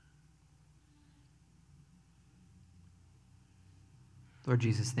Lord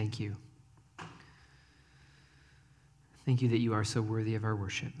Jesus, thank you. Thank you that you are so worthy of our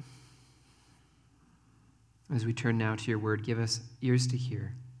worship. As we turn now to your word, give us ears to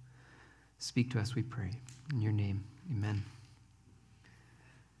hear. Speak to us, we pray. In your name, amen.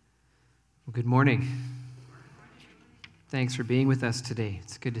 Well, good morning. Thanks for being with us today.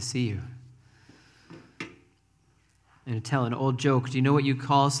 It's good to see you. And to tell an old joke, do you know what you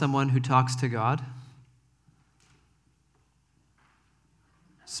call someone who talks to God?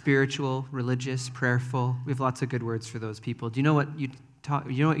 Spiritual, religious, prayerful. We have lots of good words for those people. Do you know what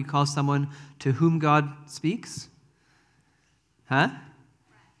you call someone to whom God speaks? Huh?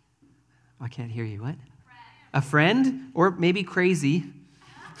 I can't hear you. What? A friend? Or maybe crazy.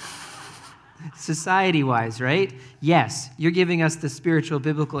 Society-wise, right? Yes, you're giving us the spiritual,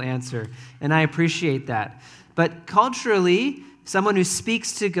 biblical answer, and I appreciate that. But culturally, someone who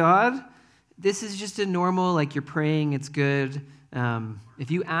speaks to God, this is just a normal, like you're praying, it's good. If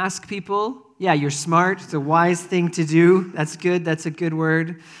you ask people, yeah, you're smart, it's a wise thing to do. That's good, that's a good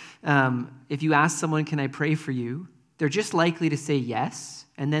word. If you ask someone, can I pray for you? They're just likely to say yes,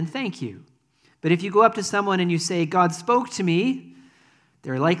 and then thank you. But if you go up to someone and you say, God spoke to me,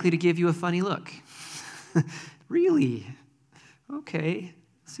 they're likely to give you a funny look. Really? Okay,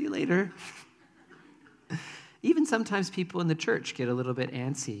 see you later. Even sometimes people in the church get a little bit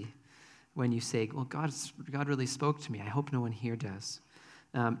antsy when you say, well, God really spoke to me. I hope no one here does.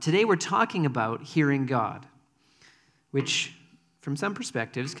 Today we're talking about hearing God, which from some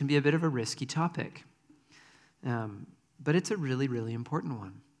perspectives can be a bit of a risky topic. But it's a really, really important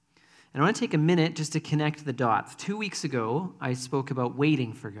one. And I want to take a minute just to connect the dots. 2 weeks ago, I spoke about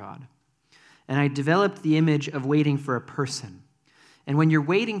waiting for God. And I developed the image of waiting for a person. And when you're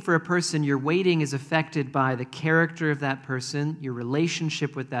waiting for a person, your waiting is affected by the character of that person, your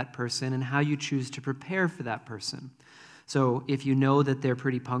relationship with that person, and how you choose to prepare for that person. So if you know that they're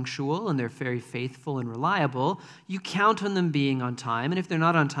pretty punctual and they're very faithful and reliable, you count on them being on time. And if they're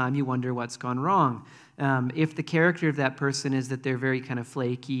not on time, you wonder what's gone wrong. If the character of that person is that they're very kind of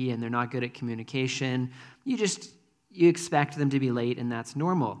flaky and they're not good at communication, you expect them to be late, and that's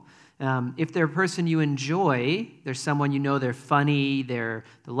normal. If they're a person you enjoy, they're someone you know they're funny, they're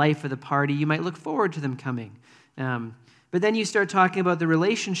the life of the party, you might look forward to them coming. But then you start talking about the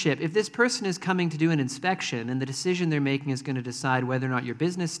relationship. If this person is coming to do an inspection and the decision they're making is going to decide whether or not your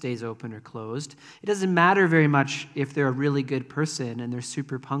business stays open or closed, it doesn't matter very much if they're a really good person and they're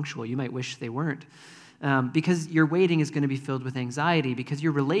super punctual. You might wish they weren't. Because your waiting is going to be filled with anxiety, because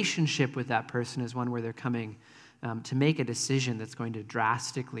your relationship with that person is one where they're coming to make a decision that's going to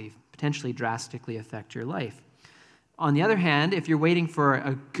potentially drastically affect your life. On the other hand, if you're waiting for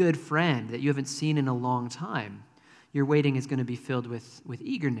a good friend that you haven't seen in a long time, your waiting is going to be filled with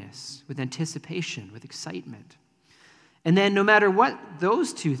eagerness, with anticipation, with excitement. And then no matter what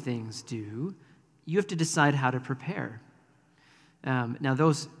those two things do, you have to decide how to prepare. Now,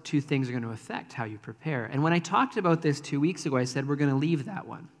 those two things are going to affect how you prepare. And when I talked about this 2 weeks ago, I said we're going to leave that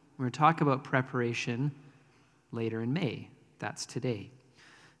one. We're going to talk about preparation later in May. That's today.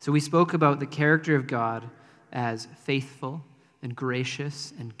 So we spoke about the character of God as faithful and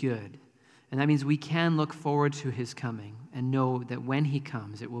gracious and good. And that means we can look forward to his coming and know that when he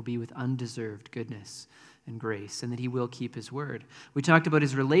comes, it will be with undeserved goodness and grace, and that he will keep his word. We talked about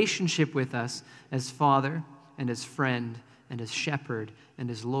his relationship with us as Father and as friend and as shepherd and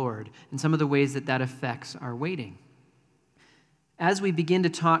as Lord, and some of the ways that affects our waiting. As we begin to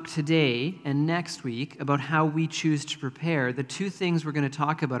talk today and next week about how we choose to prepare, the two things we're going to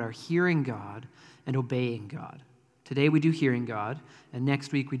talk about are hearing God and obeying God. Today we do hearing God, and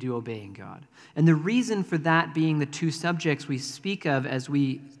next week we do obeying God. And the reason for that being the two subjects we speak of as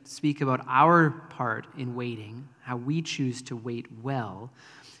we speak about our part in waiting, how we choose to wait well,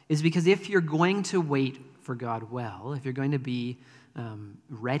 is because if you're going to wait for God well, if you're going to be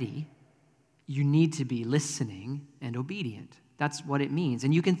ready, you need to be listening and obedient. That's what it means.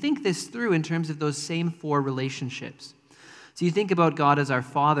 And you can think this through in terms of those same four relationships. So you think about God as our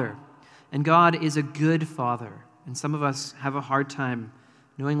Father, and God is a good Father. And some of us have a hard time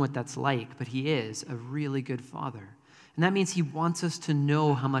knowing what that's like, but he is a really good Father. And that means he wants us to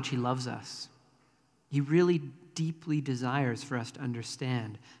know how much he loves us. He really deeply desires for us to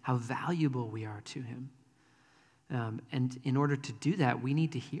understand how valuable we are to him. And in order to do that, we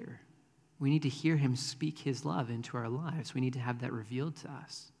need to hear. We need to hear him speak his love into our lives. We need to have that revealed to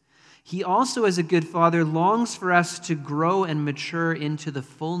us. He also, as a good Father, longs for us to grow and mature into the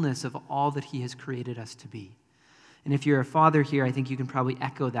fullness of all that he has created us to be. And if you're a father here, I think you can probably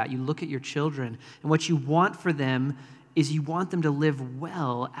echo that. You look at your children, and what you want for them is you want them to live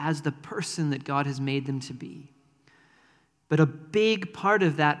well as the person that God has made them to be. But a big part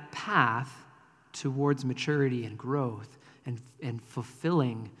of that path towards maturity and growth and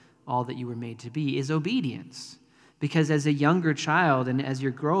fulfilling all that you were made to be is obedience. Because as a younger child and as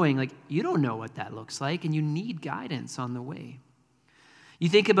you're growing, like, you don't know what that looks like, and you need guidance on the way. You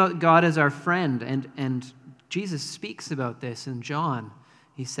think about God as our friend, and Jesus speaks about this in John.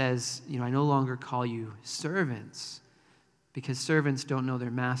 He says, I no longer call you servants, because servants don't know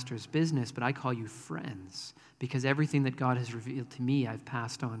their master's business, but I call you friends, because everything that God has revealed to me, I've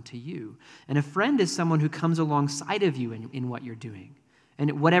passed on to you. And a friend is someone who comes alongside of you in what you're doing.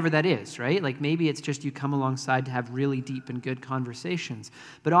 And whatever that is, right? Like maybe it's just you come alongside to have really deep and good conversations.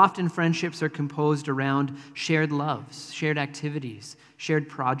 But often friendships are composed around shared loves, shared activities, shared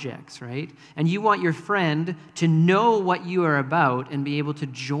projects, right? And you want your friend to know what you are about and be able to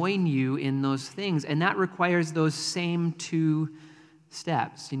join you in those things. And that requires those same two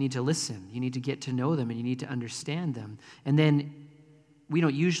steps. You need to listen, you need to get to know them, and you need to understand them. And then we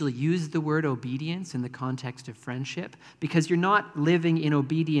don't usually use the word obedience in the context of friendship because you're not living in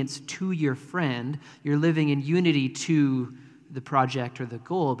obedience to your friend. You're living in unity to the project or the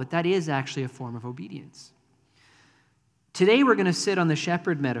goal, but that is actually a form of obedience. Today, we're going to sit on the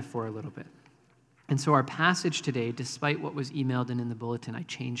shepherd metaphor a little bit. And so our passage today, despite what was emailed in the bulletin, I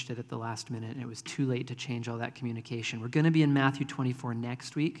changed it at the last minute, and it was too late to change all that communication. We're going to be in Matthew 24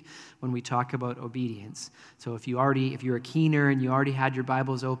 next week when we talk about obedience. So if you're a keener and you already had your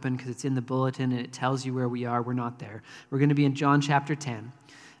Bibles open because it's in the bulletin and it tells you where we are, we're not there. We're going to be in John chapter 10.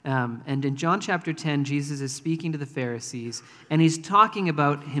 And in John chapter 10, Jesus is speaking to the Pharisees, and he's talking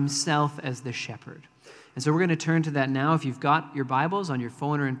about himself as the shepherd. And so we're going to turn to that now. If you've got your Bibles on your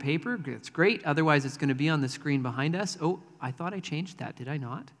phone or in paper, it's great. Otherwise, it's going to be on the screen behind us. Oh, I thought I changed that. Did I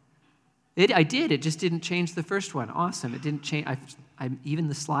not? I did. It just didn't change the first one. Awesome. It didn't change. Even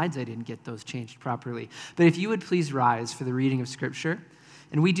the slides, I didn't get those changed properly. But if you would please rise for the reading of Scripture.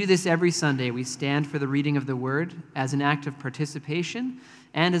 And we do this every Sunday. We stand for the reading of the Word as an act of participation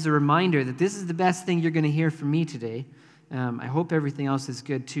and as a reminder that this is the best thing you're going to hear from me today. I hope everything else is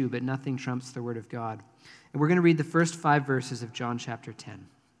good too, but nothing trumps the Word of God. And we're going to read the first 5 verses of John chapter 10.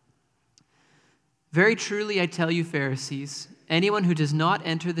 Very truly I tell you, Pharisees, anyone who does not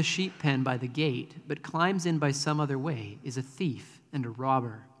enter the sheep pen by the gate, but climbs in by some other way, is a thief and a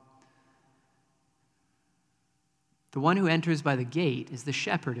robber. The one who enters by the gate is the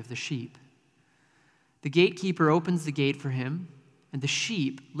shepherd of the sheep. The gatekeeper opens the gate for him, and the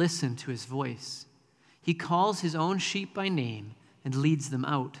sheep listen to his voice. He calls his own sheep by name and leads them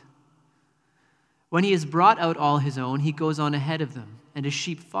out. When he has brought out all his own, he goes on ahead of them, and his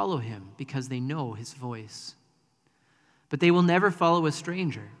sheep follow him because they know his voice. But they will never follow a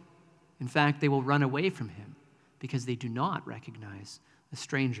stranger. In fact, they will run away from him because they do not recognize a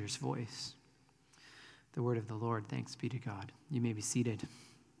stranger's voice. The word of the Lord. Thanks be to God. You may be seated.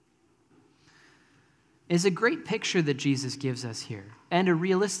 It's a great picture that Jesus gives us here, and a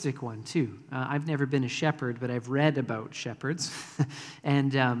realistic one, too. I've never been a shepherd, but I've read about shepherds,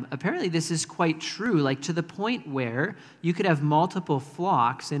 and apparently this is quite true, like to the point where you could have multiple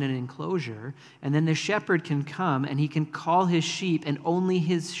flocks in an enclosure, and then the shepherd can come, and he can call his sheep, and only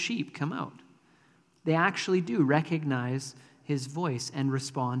his sheep come out. They actually do recognize his voice and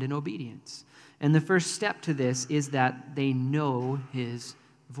respond in obedience. And the first step to this is that they know his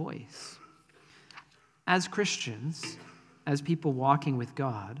voice. As Christians, as people walking with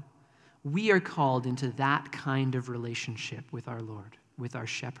God, we are called into that kind of relationship with our Lord, with our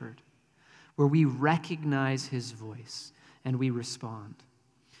shepherd, where we recognize his voice and we respond.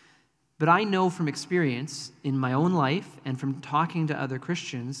 But I know from experience in my own life and from talking to other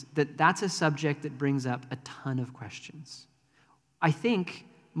Christians that that's a subject that brings up a ton of questions. I think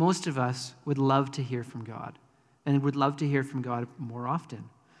most of us would love to hear from God and would love to hear from God more often.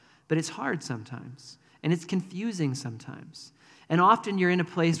 But it's hard sometimes. And it's confusing sometimes. And often you're in a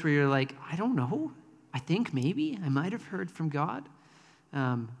place where you're like, I don't know. I think maybe I might have heard from God.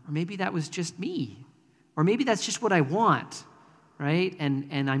 Or maybe that was just me. Or maybe that's just what I want, right?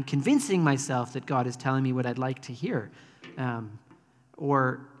 And I'm convincing myself that God is telling me what I'd like to hear.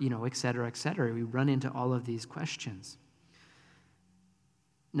 Or, et cetera, et cetera. We run into all of these questions.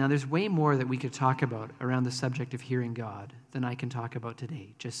 Now, there's way more that we could talk about around the subject of hearing God than I can talk about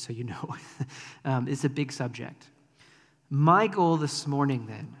today, just so you know. It's a big subject. My goal this morning,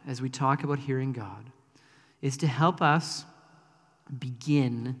 then, as we talk about hearing God, is to help us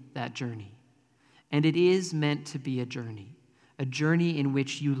begin that journey. And it is meant to be a journey in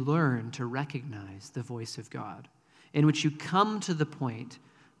which you learn to recognize the voice of God, in which you come to the point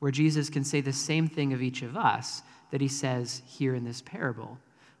where Jesus can say the same thing of each of us that he says here in this parable,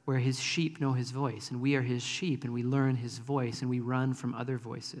 where his sheep know his voice, and we are his sheep, and we learn his voice, and we run from other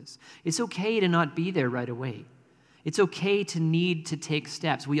voices. It's okay to not be there right away. It's okay to need to take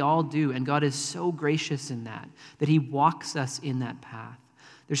steps. We all do, and God is so gracious in that he walks us in that path.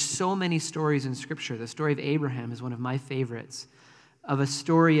 There's so many stories in Scripture. The story of Abraham is one of my favorites, of a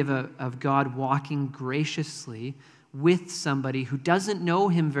story of God walking graciously with somebody who doesn't know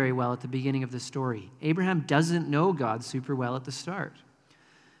him very well at the beginning of the story. Abraham doesn't know God super well at the start.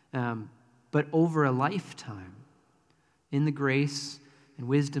 But over a lifetime, in the grace and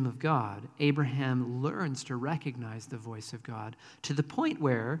wisdom of God, Abraham learns to recognize the voice of God to the point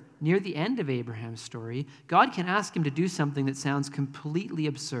where, near the end of Abraham's story, God can ask him to do something that sounds completely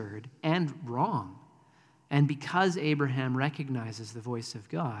absurd and wrong. And because Abraham recognizes the voice of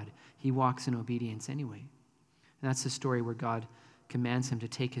God, he walks in obedience anyway. And that's the story where God commands him to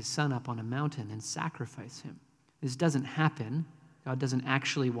take his son up on a mountain and sacrifice him. This doesn't happen. God doesn't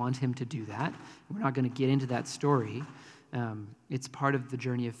actually want him to do that. We're not going to get into that story. It's part of the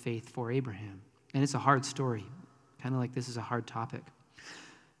journey of faith for Abraham. And it's a hard story, kind of like this is a hard topic.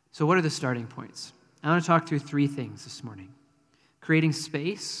 So what are the starting points? I want to talk through three things this morning. Creating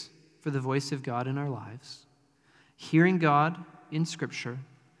space for the voice of God in our lives, hearing God in Scripture,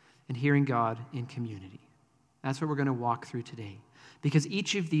 and hearing God in community. That's what we're going to walk through today, because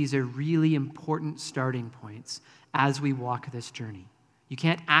each of these are really important starting points as we walk this journey. You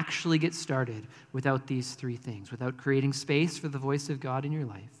can't actually get started without these three things, without creating space for the voice of God in your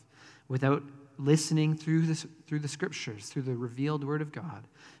life, without listening through the Scriptures, through the revealed Word of God,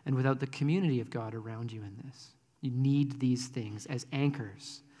 and without the community of God around you in this. You need these things as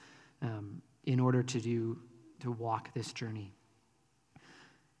anchors in order to walk this journey.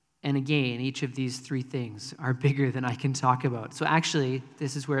 And again, each of these three things are bigger than I can talk about. So actually,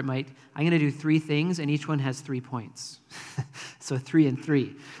 this is where I'm going to do three things, and each one has 3 points. So 3 and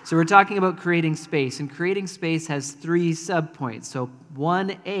 3. So we're talking about creating space, and creating space has 3 subpoints. So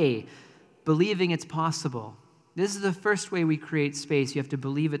 1A, believing it's possible. This is the first way we create space. You have to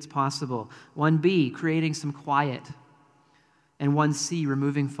believe it's possible. 1B, creating some quiet. And 1C,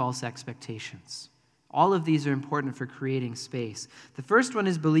 removing false expectations. All of these are important for creating space. The first one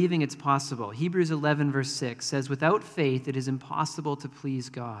is believing it's possible. Hebrews 11, verse 6 says, "Without faith it is impossible to please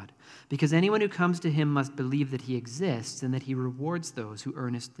God, because anyone who comes to him must believe that he exists and that he rewards those who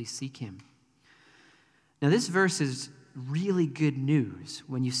earnestly seek him." Now this verse is really good news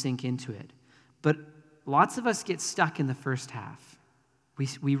when you sink into it, but lots of us get stuck in the first half.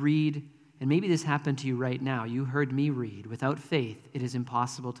 We read, and maybe this happened to you right now. You heard me read, "Without faith, it is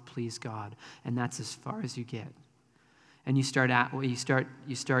impossible to please God," and that's as far as you get. And you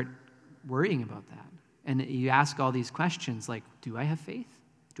start worrying about that, and you ask all these questions like, "Do I have faith?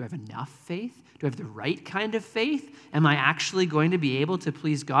 Do I have enough faith? Do I have the right kind of faith? Am I actually going to be able to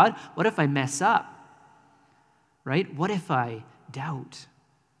please God? What if I mess up? Right? What if I doubt?"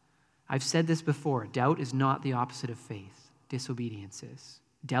 I've said this before. Doubt is not the opposite of faith. Disobedience is.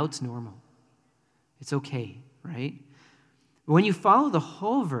 Doubt's normal. It's okay, right? But when you follow the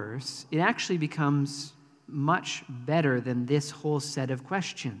whole verse, it actually becomes much better than this whole set of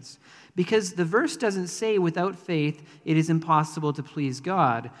questions. Because the verse doesn't say without faith it is impossible to please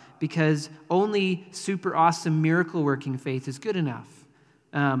God, because only super awesome miracle-working faith is good enough.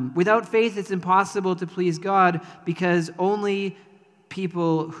 Without faith it's impossible to please God because only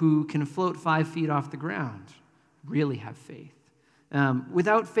people who can float 5 feet off the ground really have faith.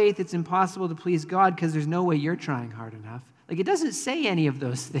 Without faith, it's impossible to please God because there's no way you're trying hard enough. Like, it doesn't say any of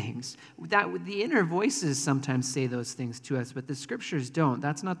those things. The inner voices sometimes say those things to us, but the Scriptures don't.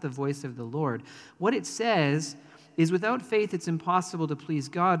 That's not the voice of the Lord. What it says is, without faith, it's impossible to please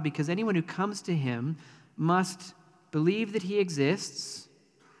God because anyone who comes to him must believe that he exists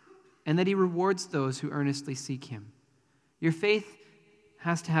and that he rewards those who earnestly seek him. Your faith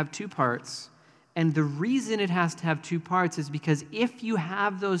has to have 2 parts. And the reason it has to have 2 parts is because if you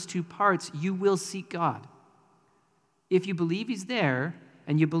have those 2 parts, you will seek God. If you believe he's there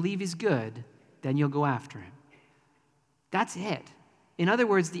and you believe he's good, then you'll go after him. That's it. In other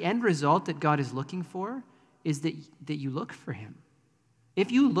words, the end result that God is looking for is that you look for him.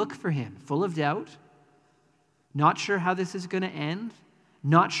 If you look for him full of doubt, not sure how this is going to end,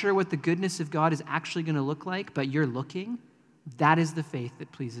 not sure what the goodness of God is actually going to look like, but you're looking, that is the faith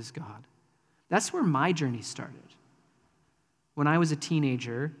that pleases God. That's where my journey started. When I was a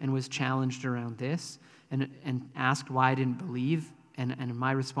teenager and was challenged around this and asked why I didn't believe, and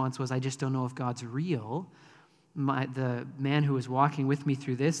my response was, I just don't know if God's real. The man who was walking with me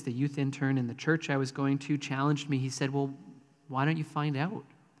through this, the youth intern in the church I was going to, challenged me. He said, "Well, why don't you find out?"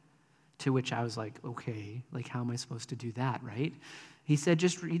 To which I was like, okay, like how am I supposed to do that, right? He said,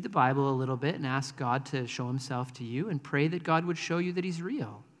 just read the Bible a little bit and ask God to show himself to you and pray that God would show you that he's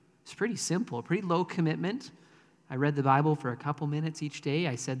real. It's pretty simple, pretty low commitment. I read the Bible for a couple minutes each day.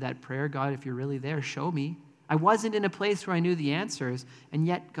 I said that prayer, God, if you're really there, show me. I wasn't in a place where I knew the answers, and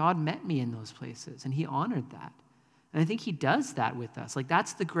yet God met me in those places, and he honored that. And I think he does that with us. Like,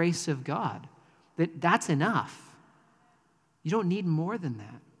 that's the grace of God. That's enough. You don't need more than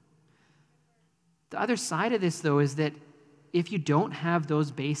that. The other side of this, though, is that if you don't have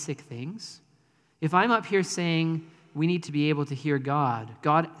those basic things, if I'm up here saying we need to be able to hear God,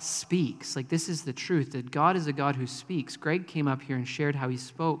 God speaks. Like, this is the truth, that God is a God who speaks. Greg came up here and shared how he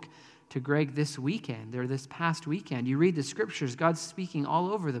spoke to Greg this weekend, or this past weekend. You read the scriptures, God's speaking all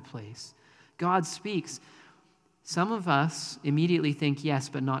over the place. God speaks. Some of us immediately think, yes,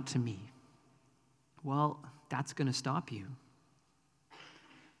 but not to me. Well, that's going to stop you,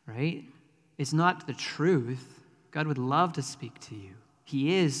 right? It's not the truth. God would love to speak to you.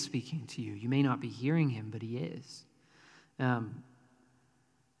 He is speaking to you. You may not be hearing him, but he is.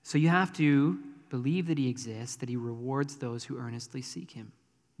 So you have to believe that he exists, that he rewards those who earnestly seek him.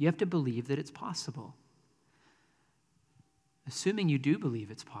 You have to believe that it's possible. Assuming you do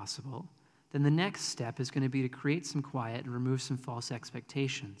believe it's possible, then the next step is going to be to create some quiet and remove some false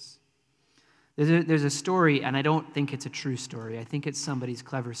expectations. There's a story, and I don't think it's a true story. I think it's somebody's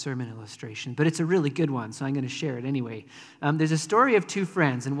clever sermon illustration, but it's a really good one, so I'm going to share it anyway. There's a story of two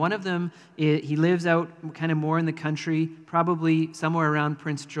friends, and one of them, he lives out kind of more in the country, probably somewhere around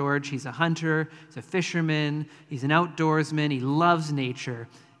Prince George. He's a hunter, he's a fisherman, he's an outdoorsman, he loves nature,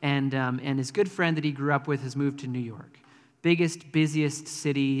 and his good friend that he grew up with has moved to New York. Biggest, busiest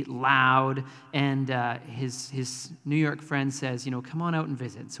city, loud, and his New York friend says, come on out and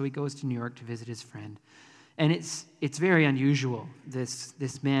visit. So he goes to New York to visit his friend. And it's very unusual.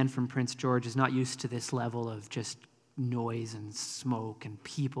 This man from Prince George is not used to this level of just noise and smoke and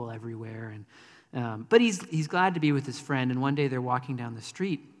people everywhere. But he's glad to be with his friend. And one day they're walking down the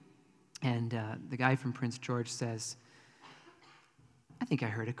street, and the guy from Prince George says, I think I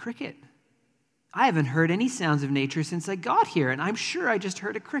heard a cricket. I haven't heard any sounds of nature since I got here, and I'm sure I just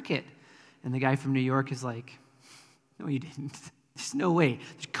heard a cricket. And the guy from New York is like, no, you didn't. There's no way.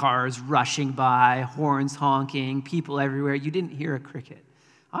 There's cars rushing by, horns honking, people everywhere. You didn't hear a cricket.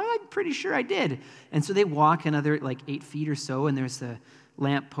 I'm pretty sure I did. And so they walk another 8 feet or so, and there's a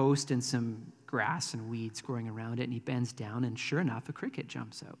lamp post and some grass and weeds growing around it, and he bends down, and sure enough, a cricket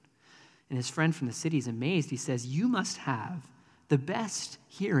jumps out. And his friend from the city is amazed. He says, you must have the best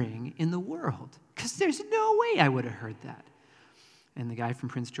hearing in the world, because there's no way I would have heard that. And the guy from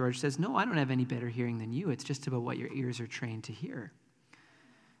Prince George says, no, I don't have any better hearing than you. It's just about what your ears are trained to hear.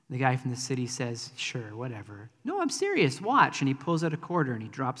 The guy from the city says, sure, whatever. No, I'm serious, watch. And he pulls out a quarter and he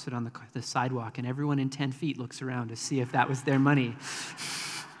drops it on the sidewalk, and everyone in 10 feet looks around to see if that was their money.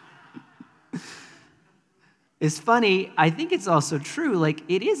 It's funny. I think it's also true.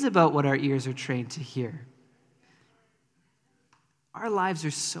 It is about what our ears are trained to hear. Our lives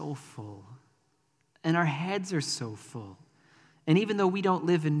are so full, and our heads are so full. And even though we don't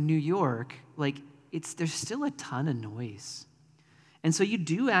live in New York, there's still a ton of noise. And so you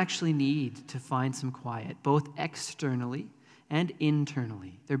do actually need to find some quiet, both externally and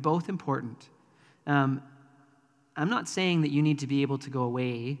internally. They're both important. I'm not saying that you need to be able to go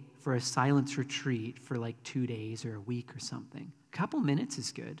away for a silence retreat for 2 days or a week or something. A couple minutes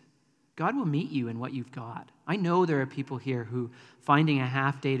is good. God will meet you in what you've got. I know there are people here who finding a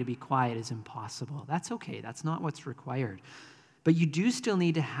half day to be quiet is impossible. That's okay. That's not what's required. But you do still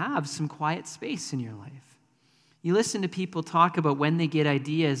need to have some quiet space in your life. You listen to people talk about when they get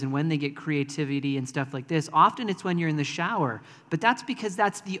ideas and when they get creativity and stuff like this. Often it's when you're in the shower, but that's because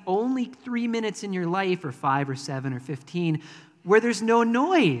that's the only 3 minutes in your life, or 5 or 7 or 15, where there's no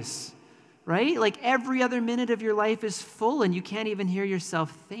noise, right? Every other minute of your life is full and you can't even hear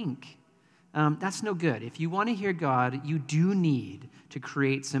yourself think. That's no good. If you want to hear God, you do need to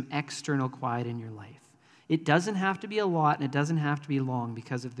create some external quiet in your life. It doesn't have to be a lot, and it doesn't have to be long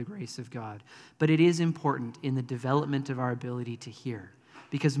because of the grace of God. But it is important in the development of our ability to hear,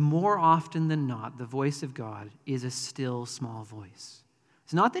 because more often than not, the voice of God is a still, small voice.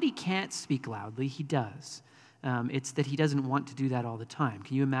 It's not that he can't speak loudly. He does. It's that he doesn't want to do that all the time.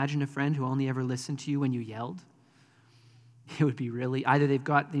 Can you imagine a friend who only ever listened to you when you yelled? It would be really, either they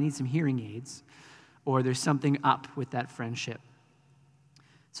need some hearing aids, or there's something up with that friendship.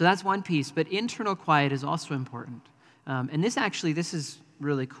 So that's one piece, but internal quiet is also important. And this is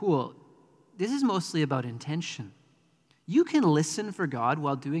really cool. This is mostly about intention. You can listen for God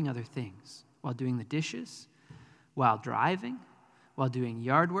while doing other things, while doing the dishes, while driving, while doing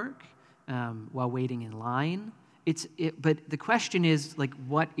yard work, while waiting in line. But the question is, like,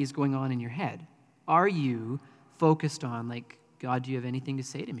 what is going on in your head? Are you focused on, like, God, do you have anything to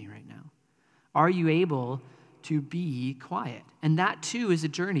say to me right now? Are you able to be quiet? And that, too, is a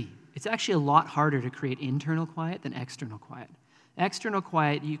journey. It's actually a lot harder to create internal quiet than external quiet. External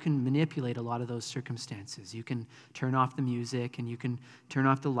quiet, you can manipulate a lot of those circumstances. You can turn off the music, and you can turn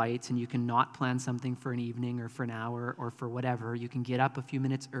off the lights, and you can not plan something for an evening or for an hour or for whatever. You can get up a few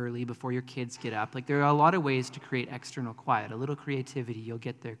minutes early before your kids get up. Like, there are a lot of ways to create external quiet. A little creativity, you'll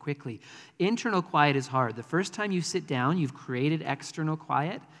get there quickly. Internal quiet is hard. The first time you sit down, you've created external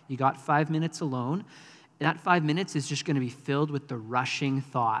quiet. You got 5 minutes alone. That 5 minutes is just going to be filled with the rushing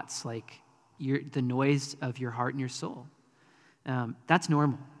thoughts, like the noise of your heart and your soul. That's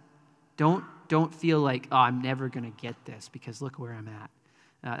normal. Don't feel like, oh, I'm never going to get this because look where I'm at.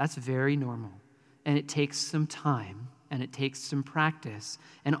 That's very normal. And it takes some time, and it takes some practice.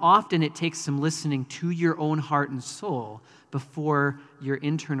 And often it takes some listening to your own heart and soul before your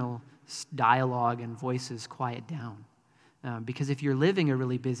internal dialogue and voices quiet down. Because if you're living a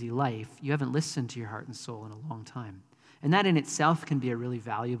really busy life, you haven't listened to your heart and soul in a long time. And that in itself can be a really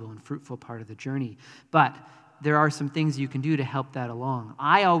valuable and fruitful part of the journey. But there are some things you can do to help that along.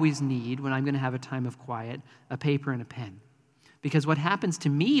 I always need, when I'm going to have a time of quiet, a paper and a pen. Because what happens to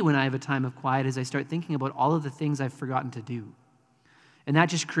me when I have a time of quiet is I start thinking about all of the things I've forgotten to do. And that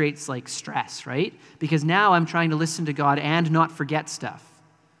just creates like stress, right? Because now I'm trying to listen to God and not forget stuff.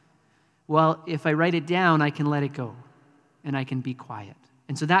 Well, if I write it down, I can let it go and I can be quiet.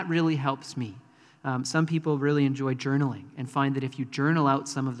 And so that really helps me. Some people really enjoy journaling and find that if you journal out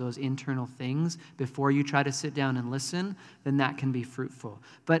some of those internal things before you try to sit down and listen, then that can be fruitful.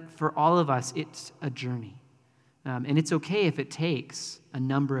 But for all of us, it's a journey. And it's okay if it takes a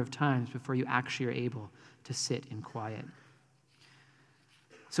number of times before you actually are able to sit in quiet.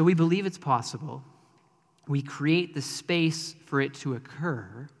 So we believe it's possible. We create the space for it to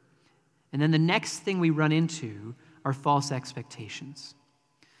occur. And then the next thing we run into are false expectations.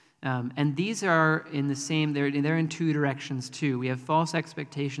 And these are in the same, they're in two directions too. We have false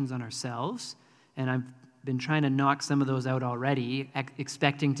expectations on ourselves, and I've been trying to knock some of those out already,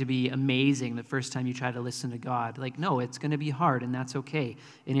 expecting to be amazing the first time you try to listen to God. Like, no, it's going to be hard, and that's okay.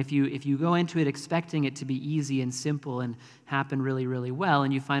 And if you go into it expecting it to be easy and simple and happen really, really well,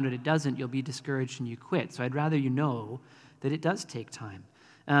 and you find out it doesn't, you'll be discouraged and you quit. So I'd rather you know that it does take time.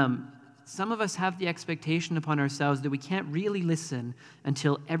 Some of us have the expectation upon ourselves that we can't really listen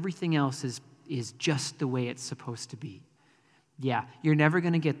until everything else is just the way it's supposed to be. Yeah, you're never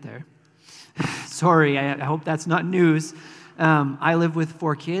going to get there. Sorry, I hope that's not news. I live with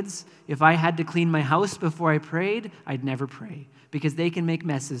 4 kids. If I had to clean my house before I prayed, I'd never pray because they can make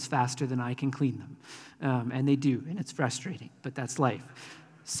messes faster than I can clean them. And they do, and it's frustrating, but that's life.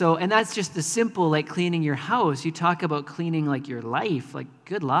 So, and that's just the simple, like cleaning your house. You talk about cleaning like your life, like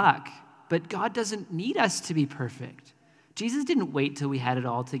good luck. But God doesn't need us to be perfect. Jesus didn't wait till we had it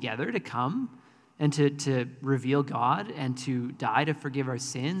all together to come and to reveal God and to die to forgive our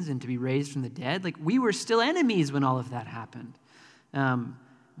sins and to be raised from the dead. Like, we were still enemies when all of that happened.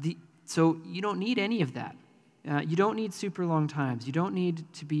 So you don't need any of that. You don't need super long times. You don't need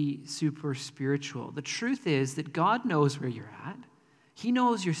to be super spiritual. The truth is that God knows where you're at. He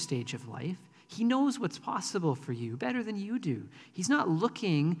knows your stage of life. He knows what's possible for you better than you do. He's not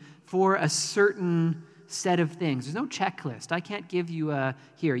looking for a certain set of things. There's no checklist. I can't give you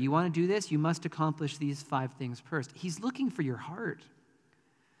here, you want to do this? You must accomplish these 5 things first. He's looking for your heart,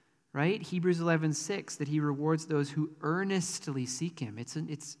 right? Hebrews 11:6, that he rewards those who earnestly seek him.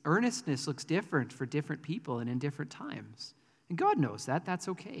 It's earnestness looks different for different people and in different times. And God knows that. That's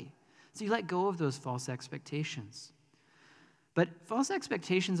okay. So you let go of those false expectations. But false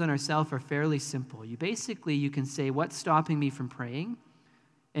expectations on ourselves are fairly simple. You can say, what's stopping me from praying?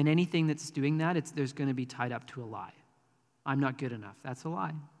 And anything that's doing that, there's going to be tied up to a lie. I'm not good enough. That's a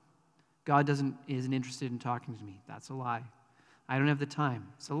lie. God isn't interested in talking to me. That's a lie. I don't have the time.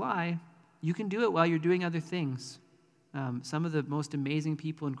 It's a lie. You can do it while you're doing other things. Some of the most amazing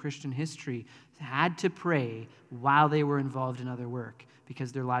people in Christian history had to pray while they were involved in other work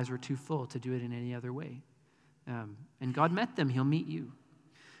because their lives were too full to do it in any other way. And God met them. He'll meet you.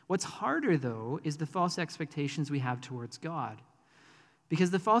 What's harder, though, is the false expectations we have towards God.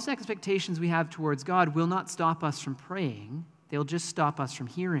 Because the false expectations we have towards God will not stop us from praying. They'll just stop us from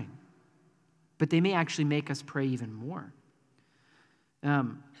hearing. But they may actually make us pray even more. I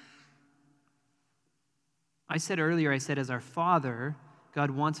said earlier, as our Father, God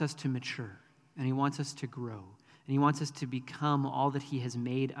wants us to mature. And he wants us to grow. And he wants us to become all that he has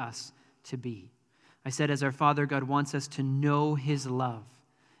made us to be. I said, as our Father, God wants us to know his love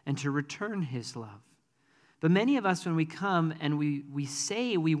and to return his love. But many of us, when we come and we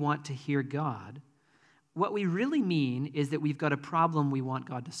say we want to hear God, what we really mean is that we've got a problem we want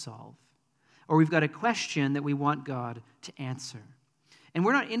God to solve, or we've got a question that we want God to answer. And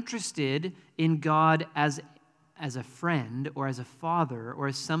we're not interested in God as a friend or as a father or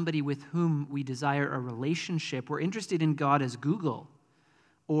as somebody with whom we desire a relationship. We're interested in God as Google,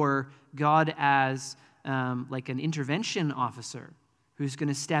 or God as like an intervention officer who's going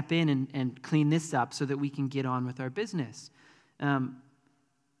to step in and clean this up so that we can get on with our business. And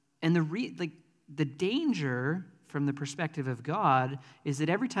the danger from the perspective of God is that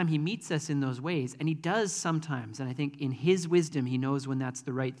every time he meets us in those ways, and he does sometimes, and I think in his wisdom he knows when that's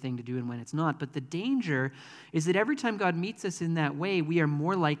the right thing to do and when it's not, but the danger is that every time God meets us in that way, we are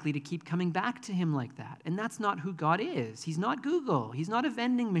more likely to keep coming back to him like that. And that's not who God is. He's not Google. He's not a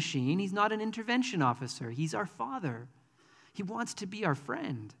vending machine. He's not an intervention officer. He's our Father. He wants to be our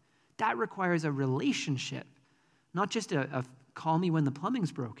friend. That requires a relationship, not just a call me when the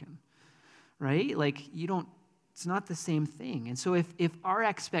plumbing's broken, right? Like it's not the same thing. And so if our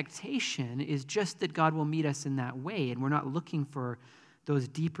expectation is just that God will meet us in that way and we're not looking for those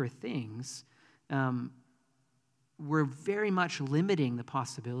deeper things, we're very much limiting the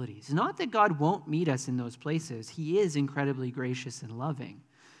possibilities. Not that God won't meet us in those places. He is incredibly gracious and loving.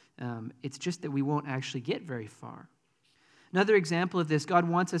 It's just that we won't actually get very far. Another example of this, God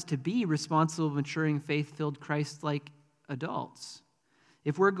wants us to be responsible, maturing, faith-filled, Christ-like adults.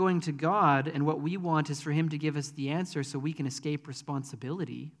 If we're going to God and what we want is for him to give us the answer so we can escape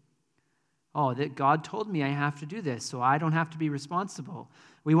responsibility, that God told me I have to do this, so I don't have to be responsible.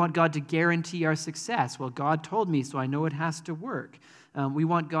 We want God to guarantee our success. Well, God told me, so I know it has to work. We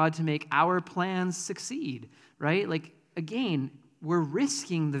want God to make our plans succeed, right? Like, again, we're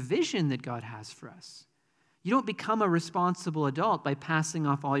risking the vision that God has for us. You don't become a responsible adult by passing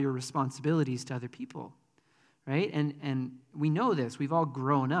off all your responsibilities to other people, right? And we know this. We've all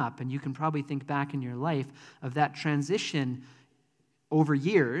grown up, and you can probably think back in your life of that transition over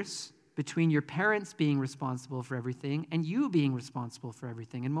years between your parents being responsible for everything and you being responsible for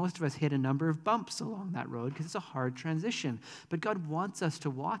everything. And most of us hit a number of bumps along that road because it's a hard transition. But God wants us to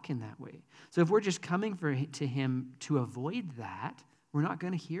walk in that way. So if we're just coming to him to avoid that, we're not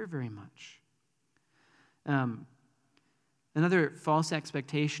going to hear very much. Another false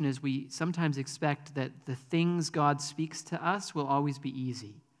expectation is we sometimes expect that the things God speaks to us will always be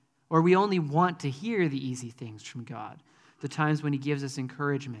easy, or we only want to hear the easy things from God. The times when he gives us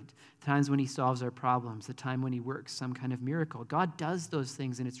encouragement, the times when he solves our problems, the time when he works some kind of miracle. God does those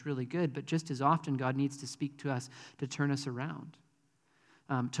things and it's really good, but just as often God needs to speak to us to turn us around,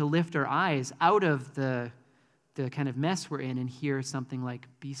 to lift our eyes out of the kind of mess we're in and hear something like,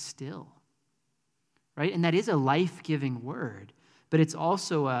 be still. Right? And that is a life-giving word, but it's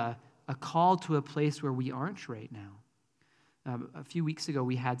also a call to a place where we aren't right now. A few weeks ago,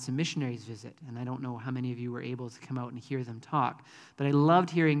 we had some missionaries visit, and I don't know how many of you were able to come out and hear them talk, but I loved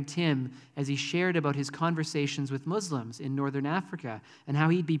hearing Tim as he shared about his conversations with Muslims in northern Africa and how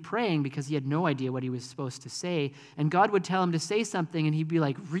he'd be praying because he had no idea what he was supposed to say, and God would tell him to say something, and he'd be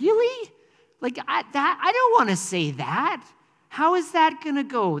like, really? Like, I don't want to say that. How is that going to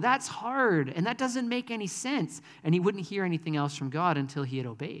go? That's hard, and that doesn't make any sense. And he wouldn't hear anything else from God until he had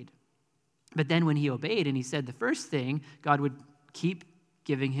obeyed. But then when he obeyed and he said the first thing, God would keep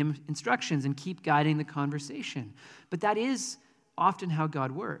giving him instructions and keep guiding the conversation. But that is often how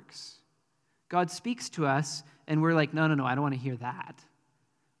God works. God speaks to us, and we're like, no, I don't want to hear that.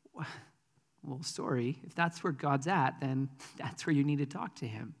 Well, sorry. If that's where God's at, then that's where you need to talk to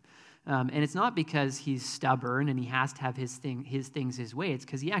him. And it's not because he's stubborn and he has to have his things his way. It's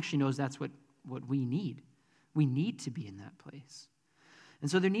because he actually knows that's what we need. We need to be in that place. And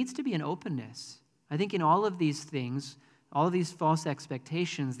so there needs to be an openness. I think in all of these things, all of these false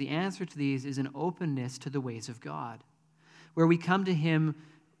expectations, the answer to these is an openness to the ways of God, where we come to him,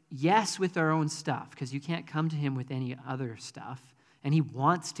 yes, with our own stuff, because you can't come to him with any other stuff. And he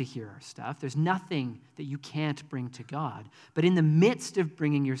wants to hear our stuff. There's nothing that you can't bring to God. But in the midst of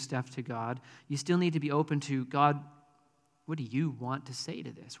bringing your stuff to God, you still need to be open to, God, what do you want to say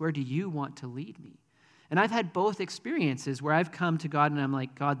to this? Where do you want to lead me? And I've had both experiences where I've come to God and I'm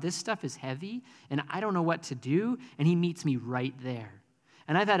like, God, this stuff is heavy and I don't know what to do. And he meets me right there.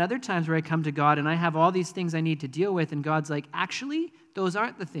 And I've had other times where I come to God and I have all these things I need to deal with. And God's like, actually, those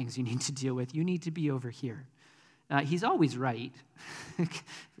aren't the things you need to deal with. You need to be over here. He's always right. It's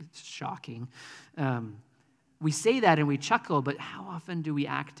shocking. We say that and we chuckle, but how often do we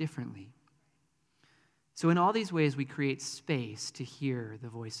act differently? So in all these ways, we create space to hear the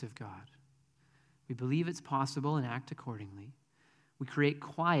voice of God. We believe it's possible and act accordingly. We create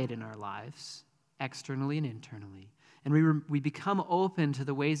quiet in our lives, externally and internally. And we become open to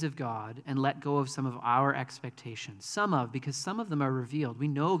the ways of God and let go of some of our expectations. Because some of them are revealed. We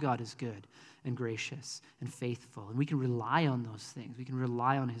know God is good and gracious and faithful, and we can rely on those things. We can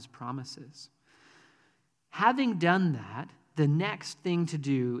rely on his promises. Having done that, the next thing to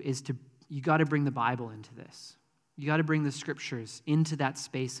do is you got to bring the Bible into this. You got to bring the scriptures into that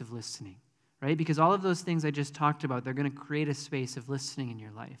space of listening, right? Because all of those things I just talked about, they're going to create a space of listening in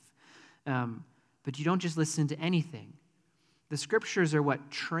your life. But you don't just listen to anything. The scriptures are what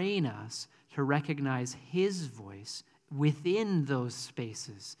train us to recognize his voice within those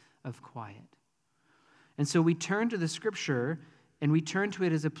spaces of quiet. And so we turn to the scripture, and we turn to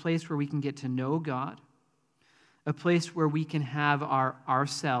it as a place where we can get to know God, a place where we can have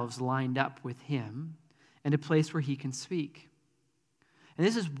ourselves lined up with him, and a place where he can speak. And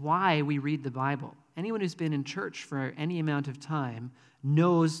this is why we read the Bible. Anyone who's been in church for any amount of time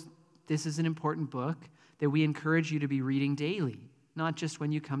knows this is an important book that we encourage you to be reading daily, not just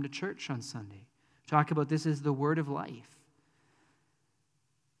when you come to church on Sunday. Talk about this as the word of life.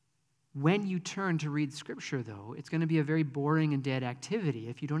 When you turn to read scripture, though, it's going to be a very boring and dead activity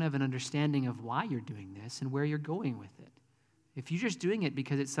if you don't have an understanding of why you're doing this and where you're going with it. If you're just doing it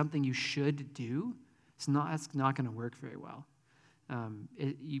because it's something you should do, it's not going to work very well.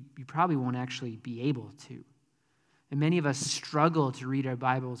 You probably won't actually be able to. And many of us struggle to read our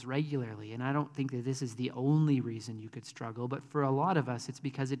Bibles regularly, and I don't think that this is the only reason you could struggle, but for a lot of us, it's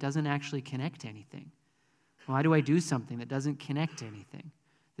because it doesn't actually connect to anything. Why do I do something that doesn't connect to anything?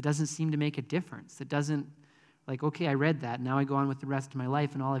 That doesn't seem to make a difference? That doesn't, okay, I read that, now I go on with the rest of my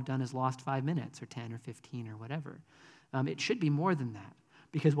life, and all I've done is lost 5 minutes or 10 or 15 or whatever. It should be more than that,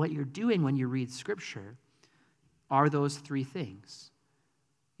 because what you're doing when you read Scripture are those three things.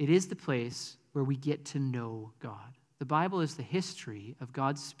 It is the place where we get to know God. The Bible is the history of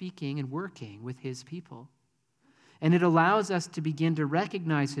God speaking and working with his people. And it allows us to begin to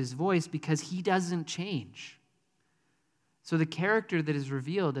recognize his voice because he doesn't change. So the character that is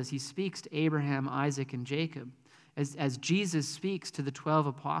revealed as he speaks to Abraham, Isaac, and Jacob, as Jesus speaks to the 12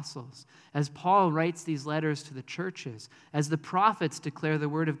 apostles, as Paul writes these letters to the churches, as the prophets declare the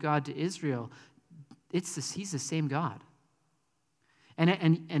word of God to Israel, he's the same God.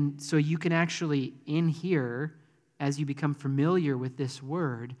 And so you can actually, in here, as you become familiar with this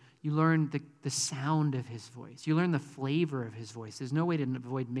word, you learn the sound of his voice. You learn the flavor of his voice. There's no way to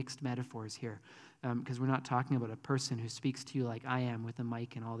avoid mixed metaphors here, because we're not talking about a person who speaks to you like I am with a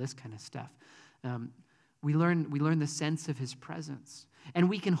mic and all this kind of stuff. We learn the sense of his presence. And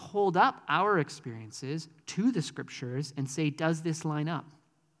we can hold up our experiences to the scriptures and say, does this line up?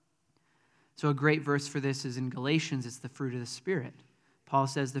 So a great verse for this is in Galatians. It's the fruit of the Spirit. Paul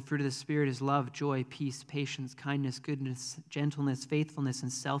says the fruit of the Spirit is love, joy, peace, patience, kindness, goodness, gentleness, faithfulness,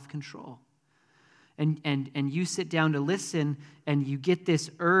 and self-control. And you sit down to listen, and you get this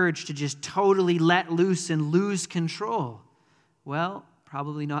urge to just totally let loose and lose control. Well,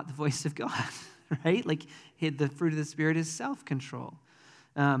 probably not the voice of God, right? The fruit of the Spirit is self-control.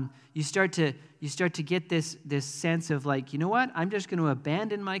 You start to get this sense of you know what? I'm just going to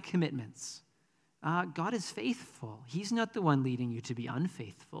abandon my commitments. God is faithful. He's not the one leading you to be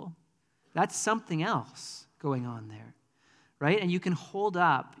unfaithful. That's something else going on there, right? And you can hold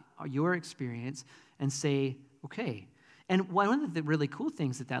up your experience and say, okay. And one of the really cool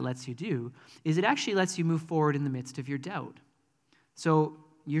things that lets you do is it actually lets you move forward in the midst of your doubt. So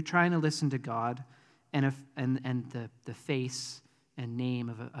you're trying to listen to God, and the face and name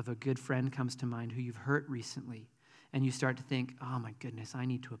of a good friend comes to mind who you've hurt recently, and you start to think, oh my goodness, I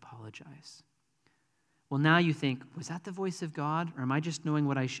need to apologize. Well, now you think, was that the voice of God, or am I just knowing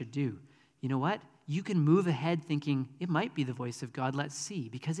what I should do? You know what? You can move ahead thinking, it might be the voice of God, let's see,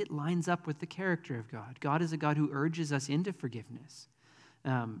 because it lines up with the character of God. God is a God who urges us into forgiveness.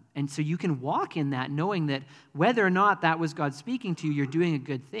 And so you can walk in that knowing that whether or not that was God speaking to you, you're doing a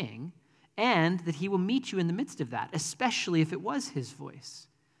good thing, and that he will meet you in the midst of that, especially if it was his voice.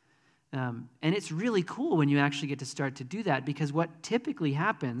 And it's really cool when you actually get to start to do that, because what typically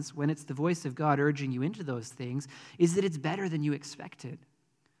happens when it's the voice of God urging you into those things is that it's better than you expected.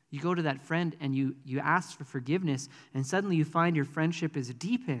 You go to that friend and you ask for forgiveness, and suddenly you find your friendship is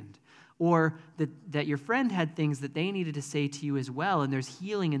deepened, or that your friend had things that they needed to say to you as well, and there's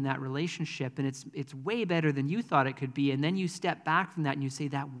healing in that relationship, and it's way better than you thought it could be, and then you step back from that and you say,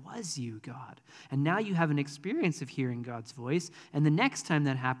 that was you, God. And now you have an experience of hearing God's voice, and the next time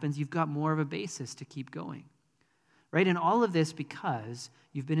that happens, you've got more of a basis to keep going, right? And all of this because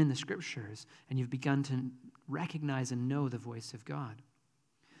you've been in the scriptures, and you've begun to recognize and know the voice of God.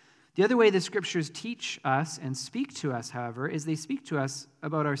 The other way the scriptures teach us and speak to us, however, is they speak to us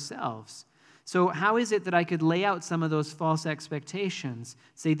about ourselves. So how is it that I could lay out some of those false expectations,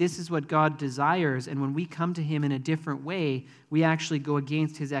 say this is what God desires, and when we come to him in a different way, we actually go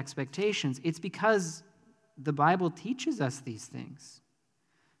against his expectations? It's because the Bible teaches us these things,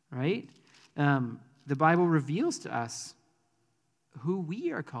 right? The Bible reveals to us who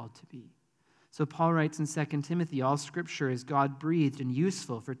we are called to be. So Paul writes in 2 Timothy, all Scripture is God-breathed and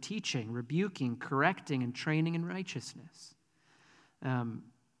useful for teaching, rebuking, correcting, and training in righteousness.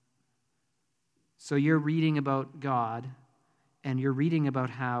 So you're reading about God, and you're reading about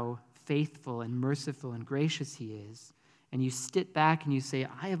how faithful and merciful and gracious he is, and you sit back and you say,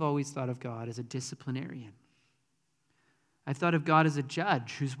 I have always thought of God as a disciplinarian. I've thought of God as a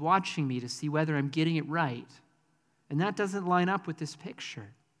judge who's watching me to see whether I'm getting it right. And that doesn't line up with this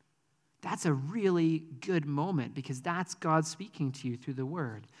picture. That's a really good moment because that's God speaking to you through the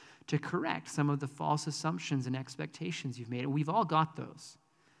Word to correct some of the false assumptions and expectations you've made. And we've all got those,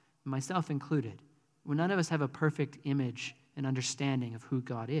 myself included. Well, none of us have a perfect image and understanding of who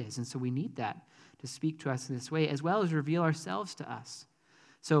God is. And so we need that to speak to us in this way, as well as reveal ourselves to us.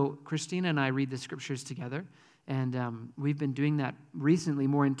 So Christina and I read the Scriptures together, and we've been doing that recently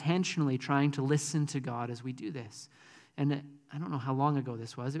more intentionally, trying to listen to God as we do this. And I don't know how long ago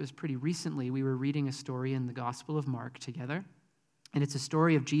this was. It was pretty recently. We were reading a story in the Gospel of Mark together. And it's a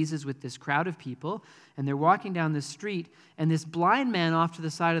story of Jesus with this crowd of people. And they're walking down the street. And this blind man off to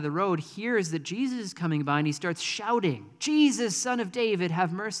the side of the road hears that Jesus is coming by. And he starts shouting, Jesus, Son of David,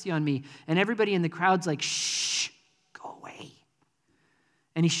 have mercy on me. And everybody in the crowd's like, shh, go away.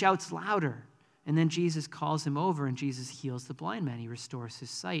 And he shouts louder. And then Jesus calls him over, and Jesus heals the blind man. He restores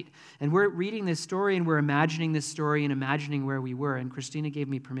his sight. And we're reading this story, and we're imagining this story and imagining where we were. And Christina gave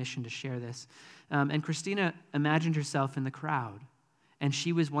me permission to share this. And Christina imagined herself in the crowd, and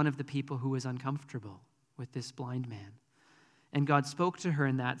she was one of the people who was uncomfortable with this blind man. And God spoke to her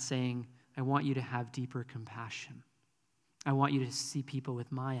in that, saying, I want you to have deeper compassion. I want you to see people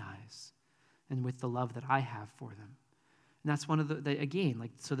with my eyes and with the love that I have for them. And that's one of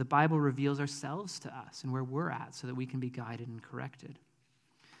so the Bible reveals ourselves to us and where we're at so that we can be guided and corrected.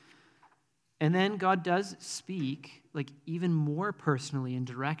 And then God does speak even more personally and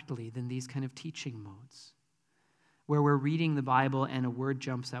directly than these kind of teaching modes, where we're reading the Bible and a word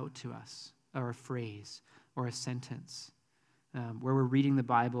jumps out to us, or a phrase, or a sentence, where we're reading the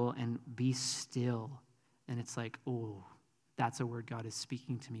Bible and be still, and it's like, oh, that's a word God is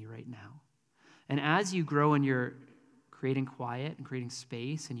speaking to me right now. And as you grow in your creating quiet and creating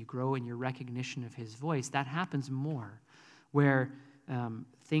space, and you grow in your recognition of his voice, that happens more, where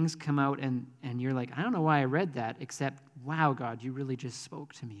things come out and you're like, I don't know why I read that, except, wow, God, you really just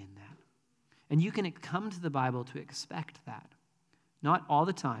spoke to me in that. And you can come to the Bible to expect that. Not all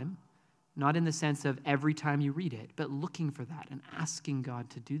the time, not in the sense of every time you read it, but looking for that and asking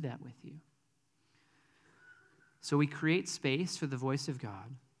God to do that with you. So we create space for the voice of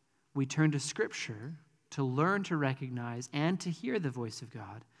God. We turn to Scripture to learn to recognize and to hear the voice of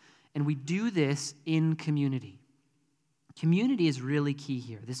God. And we do this in community. Community is really key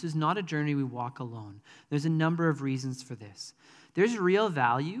here. This is not a journey we walk alone. There's a number of reasons for this. There's real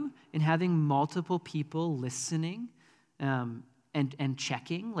value in having multiple people listening and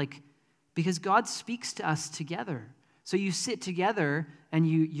checking, because God speaks to us together. So you sit together and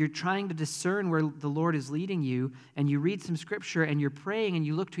you're trying to discern where the Lord is leading you, and you read some Scripture and you're praying and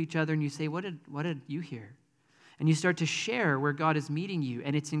you look to each other and you say, what did you hear? And you start to share where God is meeting you,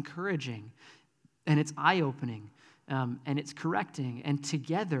 and it's encouraging and it's eye-opening and it's correcting, and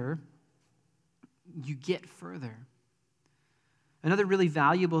together you get further. Another really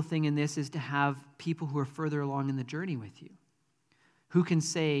valuable thing in this is to have people who are further along in the journey with you, who can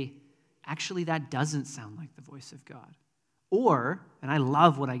say, actually, that doesn't sound like the voice of God. Or, and I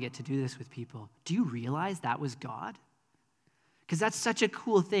love when I get to do this with people, do you realize that was God? Because that's such a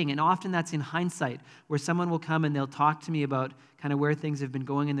cool thing, and often that's in hindsight, where someone will come and they'll talk to me about kind of where things have been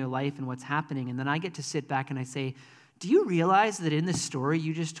going in their life and what's happening, and then I get to sit back and I say, do you realize that in the story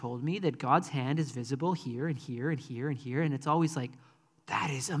you just told me that God's hand is visible here and here and here and here? And it's always like,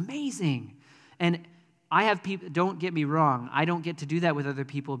 that is amazing. And I have people, don't get me wrong, I don't get to do that with other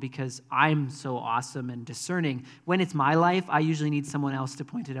people because I'm so awesome and discerning. When it's my life, I usually need someone else to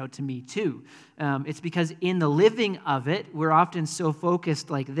point it out to me too. It's because in the living of it, we're often so focused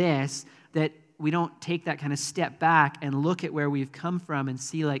like this that we don't take that kind of step back and look at where we've come from and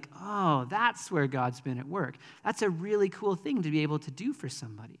see oh, that's where God's been at work. That's a really cool thing to be able to do for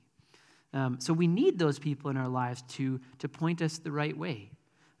somebody. So we need those people in our lives to point us the right way.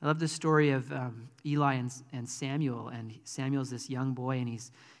 I love the story of Eli and Samuel. And Samuel's this young boy, and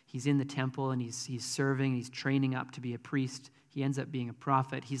he's in the temple, and he's serving, he's training up to be a priest he ends up being a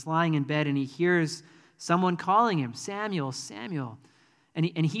prophet. He's lying in bed and he hears someone calling him, Samuel, Samuel. And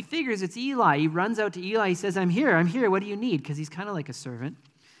he figures it's Eli. He runs out to Eli. He says, I'm here. What do you need? Because he's kind of like a servant.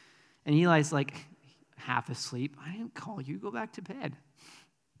 And Eli's like half asleep. I didn't call you. Go back to bed.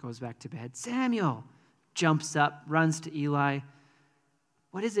 Goes back to bed. Samuel jumps up, runs to Eli.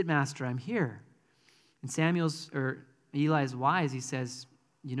 What is it, Master? I'm here. And Eli's wise. He says,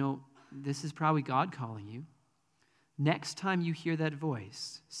 this is probably God calling you. Next time you hear that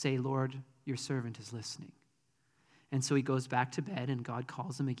voice, say, Lord, your servant is listening. And so he goes back to bed, and God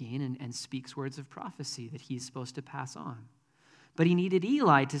calls him again and speaks words of prophecy that he's supposed to pass on. But he needed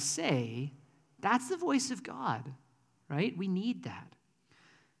Eli to say, that's the voice of God, right? We need that.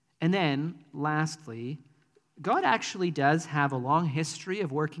 And then, lastly, God actually does have a long history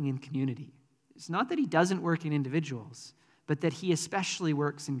of working in community. It's not that he doesn't work in individuals, but that he especially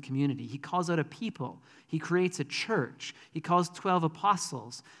works in community. He calls out a people. He creates a church. He calls 12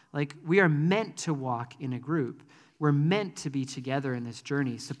 apostles. Like, we are meant to walk in a group. We're meant to be together in this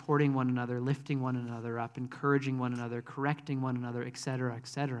journey, supporting one another, lifting one another up, encouraging one another, correcting one another, etc.,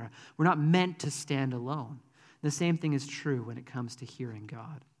 etc. We're not meant to stand alone. The same thing is true when it comes to hearing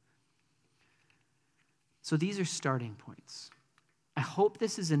God. So these are starting points. I hope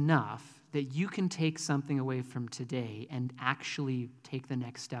this is enough that you can take something away from today and actually take the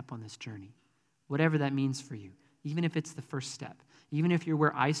next step on this journey, whatever that means for you, even if it's the first step, even if you're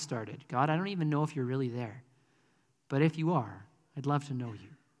where I started. God, I don't even know if you're really there. But if you are, I'd love to know you.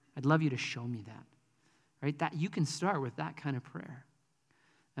 I'd love you to show me that, right? That you can start with that kind of prayer.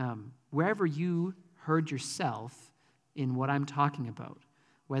 Wherever you heard yourself in what I'm talking about,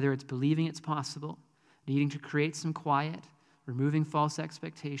 whether it's believing it's possible, needing to create some quiet, removing false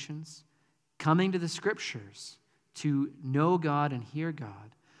expectations, coming to the scriptures to know God and hear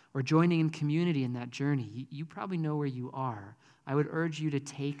God, or joining in community in that journey, you probably know where you are. I would urge you to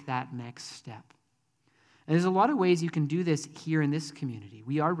take that next step. And there's a lot of ways you can do this here in this community.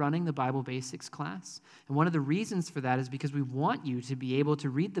 We are running the Bible Basics class, and one of the reasons for that is because we want you to be able to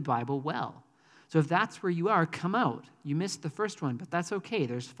read the Bible well. So if that's where you are, come out. You missed the first one, but that's okay.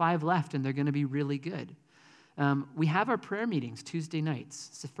 There's 5 left, and they're going to be really good. We have our prayer meetings Tuesday nights.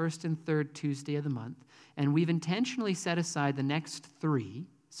 It's the first and third Tuesday of the month, and we've intentionally set aside the next 3,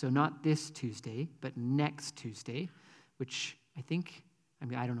 so not this Tuesday, but next Tuesday, which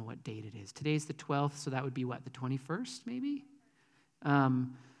I don't know what date it is. Today's the 12th, so that would be what, the 21st maybe?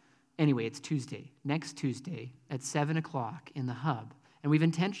 Anyway, it's Tuesday, next Tuesday at 7 o'clock in the hub. And we've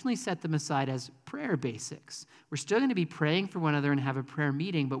intentionally set them aside as prayer basics. We're still going to be praying for one another and have a prayer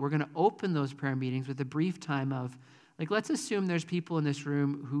meeting, but we're going to open those prayer meetings with a brief time of, let's assume there's people in this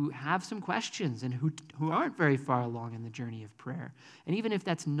room who have some questions and who aren't very far along in the journey of prayer. And even if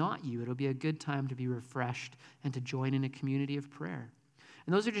that's not you, it'll be a good time to be refreshed and to join in a community of prayer.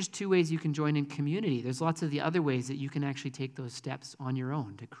 And those are just 2 ways you can join in community. There's lots of the other ways that you can actually take those steps on your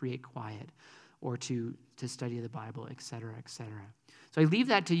own to create quiet or to study the Bible, et cetera, et cetera. So I leave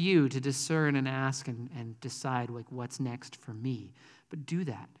that to you to discern and ask and decide what's next for me. But do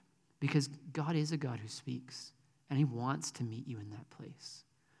that because God is a God who speaks and he wants to meet you in that place.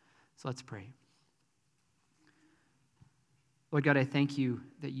 So let's pray. Lord God, I thank you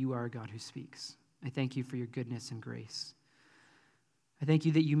that you are a God who speaks. I thank you for your goodness and grace. I thank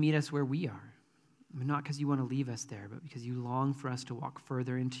you that you meet us where we are. Not because you want to leave us there, but because you long for us to walk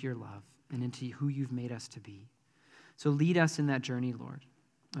further into your love and into who you've made us to be. So lead us in that journey, Lord,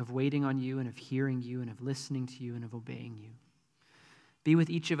 of waiting on you and of hearing you and of listening to you and of obeying you. Be with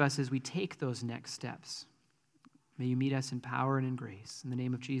each of us as we take those next steps. May you meet us in power and in grace. In the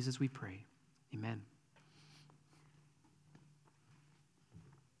name of Jesus we pray. Amen.